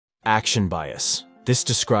Action bias. This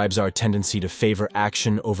describes our tendency to favor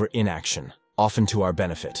action over inaction, often to our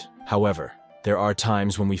benefit. However, there are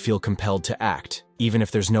times when we feel compelled to act, even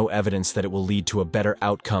if there's no evidence that it will lead to a better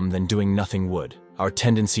outcome than doing nothing would. Our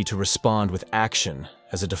tendency to respond with action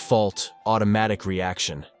as a default, automatic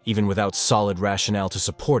reaction, even without solid rationale to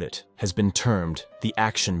support it, has been termed the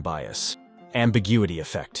action bias. Ambiguity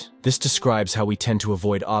effect. This describes how we tend to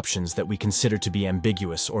avoid options that we consider to be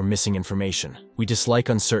ambiguous or missing information. We dislike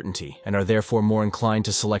uncertainty and are therefore more inclined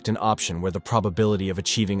to select an option where the probability of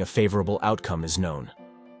achieving a favorable outcome is known.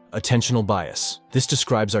 Attentional bias. This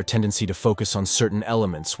describes our tendency to focus on certain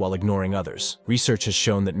elements while ignoring others. Research has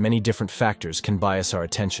shown that many different factors can bias our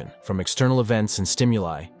attention, from external events and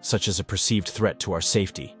stimuli, such as a perceived threat to our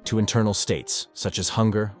safety, to internal states, such as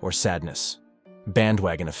hunger or sadness.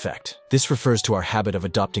 Bandwagon effect. This refers to our habit of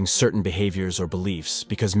adopting certain behaviors or beliefs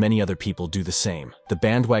because many other people do the same. The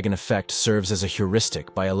bandwagon effect serves as a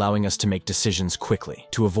heuristic by allowing us to make decisions quickly,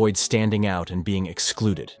 to avoid standing out and being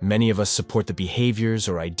excluded. Many of us support the behaviors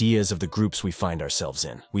or ideas of the groups we find ourselves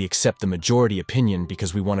in. We accept the majority opinion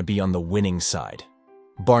because we want to be on the winning side.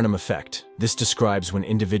 Barnum Effect. This describes when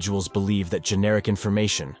individuals believe that generic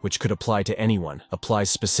information, which could apply to anyone,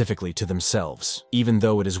 applies specifically to themselves. Even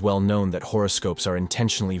though it is well known that horoscopes are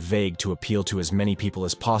intentionally vague to appeal to as many people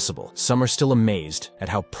as possible, some are still amazed at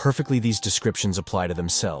how perfectly these descriptions apply to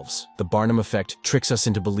themselves. The Barnum Effect tricks us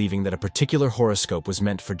into believing that a particular horoscope was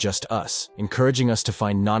meant for just us, encouraging us to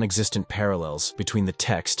find non-existent parallels between the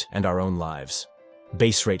text and our own lives.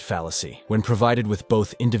 Base rate fallacy. When provided with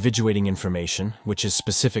both individuating information, which is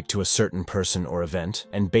specific to a certain person or event,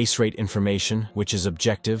 and base rate information, which is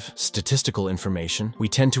objective, statistical information, we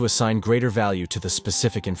tend to assign greater value to the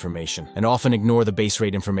specific information, and often ignore the base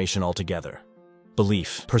rate information altogether.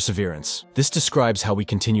 Belief. Perseverance. This describes how we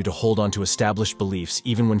continue to hold on to established beliefs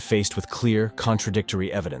even when faced with clear,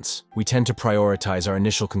 contradictory evidence. We tend to prioritize our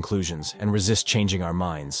initial conclusions and resist changing our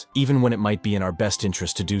minds, even when it might be in our best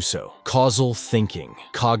interest to do so. Causal thinking.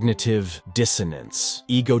 Cognitive dissonance.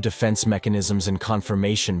 Ego defense mechanisms and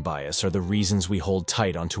confirmation bias are the reasons we hold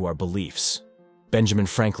tight onto our beliefs. Benjamin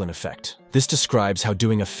Franklin Effect. This describes how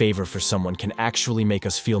doing a favor for someone can actually make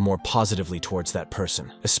us feel more positively towards that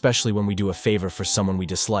person, especially when we do a favor for someone we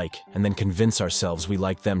dislike and then convince ourselves we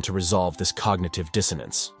like them to resolve this cognitive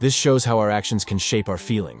dissonance. This shows how our actions can shape our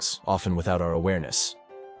feelings, often without our awareness.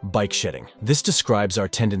 Bikeshedding. This describes our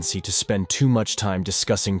tendency to spend too much time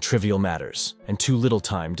discussing trivial matters and too little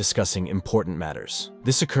time discussing important matters.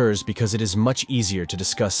 This occurs because it is much easier to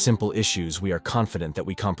discuss simple issues we are confident that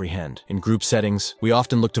we comprehend. In group settings, we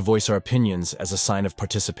often look to voice our opinions as a sign of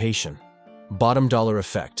participation. Bottom dollar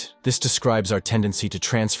effect. This describes our tendency to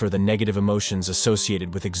transfer the negative emotions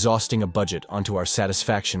associated with exhausting a budget onto our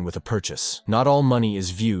satisfaction with a purchase. Not all money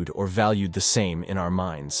is viewed or valued the same in our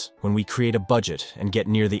minds. When we create a budget and get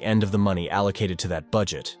near the end of the money allocated to that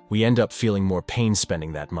budget, we end up feeling more pain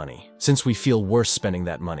spending that money. Since we feel worse spending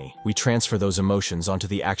that money, we transfer those emotions onto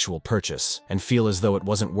the actual purchase and feel as though it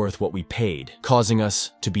wasn't worth what we paid, causing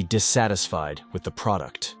us to be dissatisfied with the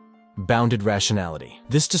product. Bounded rationality.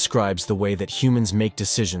 This describes the way that humans make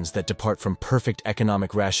decisions that depart from perfect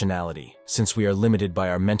economic rationality, since we are limited by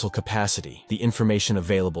our mental capacity, the information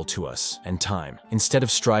available to us, and time. Instead of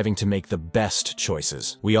striving to make the best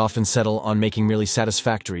choices, we often settle on making merely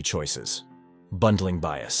satisfactory choices. Bundling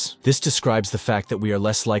bias. This describes the fact that we are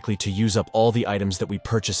less likely to use up all the items that we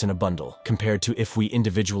purchase in a bundle, compared to if we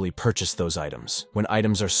individually purchase those items. When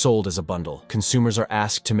items are sold as a bundle, consumers are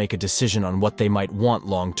asked to make a decision on what they might want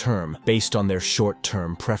long-term, based on their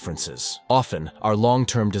short-term preferences. Often, our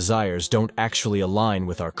long-term desires don't actually align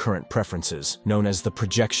with our current preferences, known as the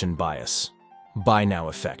projection bias. Buy now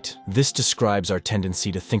effect. This describes our tendency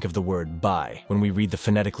to think of the word buy when we read the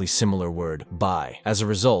phonetically similar word buy. As a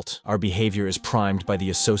result, our behavior is primed by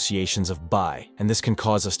the associations of buy, and this can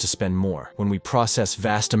cause us to spend more. When we process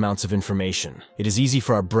vast amounts of information, it is easy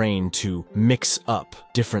for our brain to mix up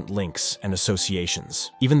different links and associations.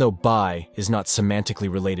 Even though buy is not semantically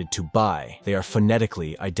related to buy, they are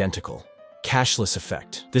phonetically identical. Cashless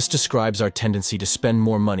effect. This describes our tendency to spend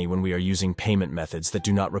more money when we are using payment methods that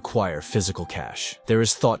do not require physical cash. There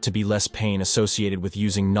is thought to be less pain associated with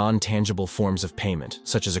using non-tangible forms of payment,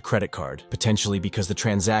 such as a credit card, potentially because the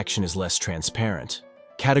transaction is less transparent.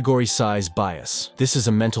 Category size bias. This is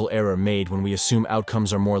a mental error made when we assume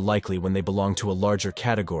outcomes are more likely when they belong to a larger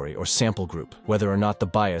category or sample group. Whether or not the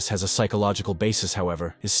bias has a psychological basis,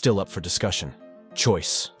 however, is still up for discussion.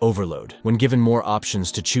 Choice overload. When given more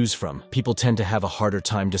options to choose from, people tend to have a harder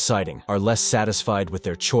time deciding, are less satisfied with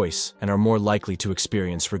their choice, and are more likely to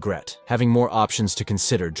experience regret. Having more options to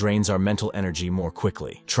consider drains our mental energy more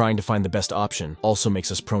quickly. Trying to find the best option also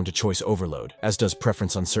makes us prone to choice overload, as does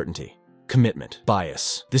preference uncertainty. Commitment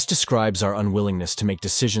bias. This describes our unwillingness to make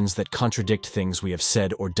decisions that contradict things we have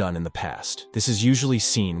said or done in the past. This is usually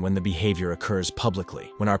seen when the behavior occurs publicly.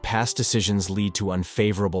 When our past decisions lead to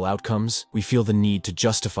unfavorable outcomes, we feel the need to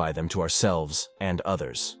justify them to ourselves and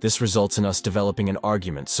others. This results in us developing an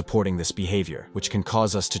argument supporting this behavior, which can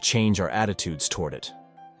cause us to change our attitudes toward it.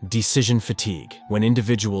 Decision fatigue, when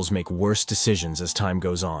individuals make worse decisions as time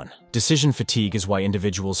goes on. Decision fatigue is why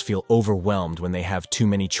individuals feel overwhelmed when they have too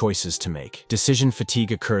many choices to make. Decision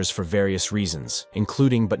fatigue occurs for various reasons,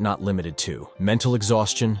 including but not limited to mental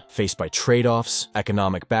exhaustion faced by trade-offs,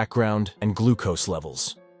 economic background, and glucose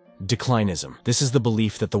levels. Declinism. This is the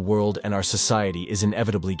belief that the world and our society is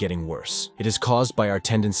inevitably getting worse. It is caused by our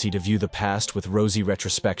tendency to view the past with rosy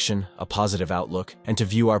retrospection, a positive outlook, and to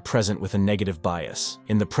view our present with a negative bias.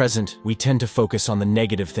 In the present, we tend to focus on the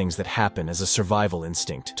negative things that happen as a survival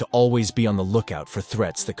instinct, to always be on the lookout for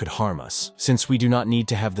threats that could harm us. Since we do not need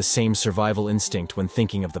to have the same survival instinct when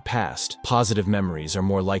thinking of the past, positive memories are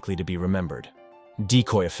more likely to be remembered.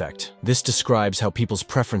 Decoy Effect. This describes how people's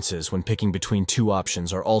preferences when picking between two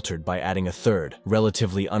options are altered by adding a third,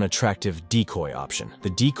 relatively unattractive decoy option.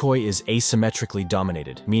 The decoy is asymmetrically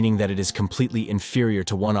dominated, meaning that it is completely inferior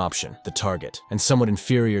to one option, the target, and somewhat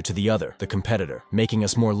inferior to the other, the competitor, making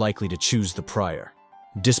us more likely to choose the prior.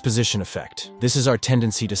 Disposition Effect. This is our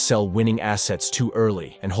tendency to sell winning assets too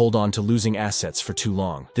early and hold on to losing assets for too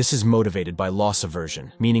long. This is motivated by loss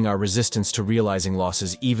aversion, meaning our resistance to realizing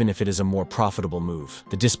losses even if it is a more profitable move.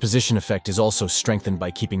 The disposition effect is also strengthened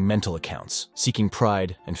by keeping mental accounts, seeking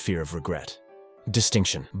pride, and fear of regret.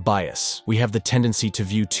 Distinction bias. We have the tendency to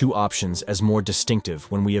view two options as more distinctive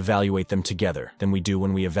when we evaluate them together than we do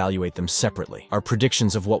when we evaluate them separately. Our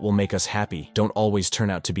predictions of what will make us happy don't always turn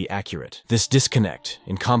out to be accurate. This disconnect,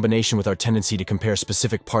 in combination with our tendency to compare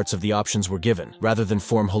specific parts of the options we're given, rather than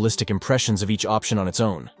form holistic impressions of each option on its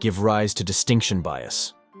own, give rise to distinction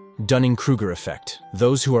bias. Dunning-Kruger Effect.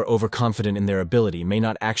 Those who are overconfident in their ability may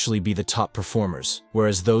not actually be the top performers,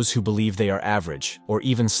 whereas those who believe they are average, or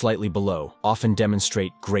even slightly below, often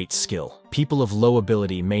demonstrate great skill. People of low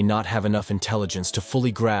ability may not have enough intelligence to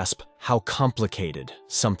fully grasp how complicated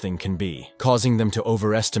something can be, causing them to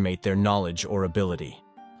overestimate their knowledge or ability.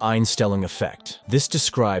 Einstellung Effect. This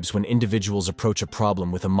describes when individuals approach a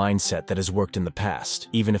problem with a mindset that has worked in the past,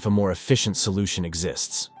 even if a more efficient solution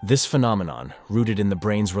exists. This phenomenon, rooted in the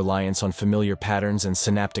brain's reliance on familiar patterns and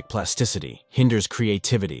synaptic plasticity, hinders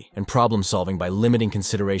creativity and problem-solving by limiting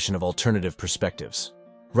consideration of alternative perspectives.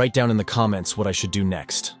 Write down in the comments what I should do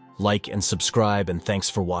next. Like and subscribe, and thanks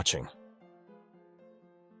for watching.